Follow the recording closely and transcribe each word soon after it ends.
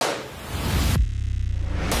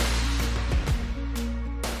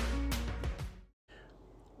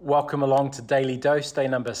Welcome along to Daily Dose, day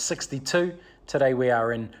number 62. Today we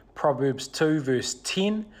are in Proverbs 2, verse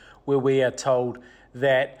 10, where we are told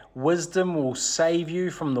that wisdom will save you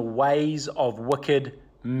from the ways of wicked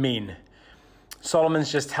men.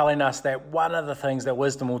 Solomon's just telling us that one of the things that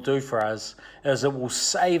wisdom will do for us is it will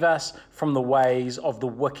save us from the ways of the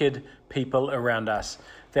wicked people around us.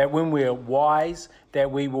 That when we're wise, that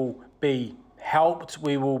we will be helped,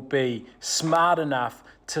 we will be smart enough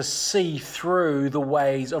to see through the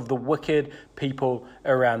ways of the wicked people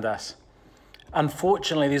around us.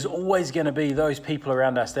 Unfortunately, there's always going to be those people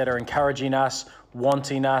around us that are encouraging us,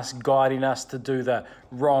 wanting us, guiding us to do the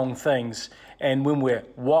wrong things. And when we're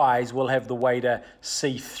wise, we'll have the way to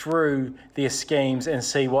see through their schemes and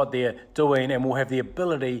see what they're doing, and we'll have the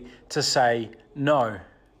ability to say no.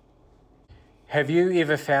 Have you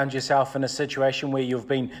ever found yourself in a situation where you've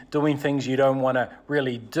been doing things you don't want to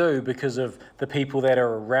really do because of the people that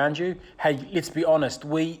are around you? Hey, let's be honest,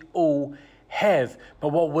 we all have.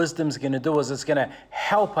 But what wisdom's going to do is it's going to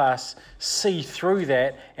help us see through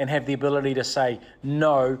that and have the ability to say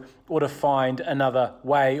no, or to find another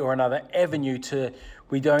way or another avenue to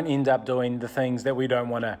we don't end up doing the things that we don't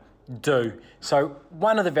want to do. So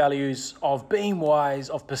one of the values of being wise,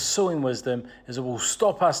 of pursuing wisdom, is it will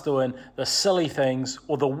stop us doing the silly things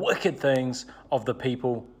or the wicked things of the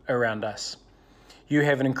people around us. You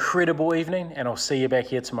have an incredible evening, and I'll see you back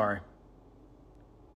here tomorrow.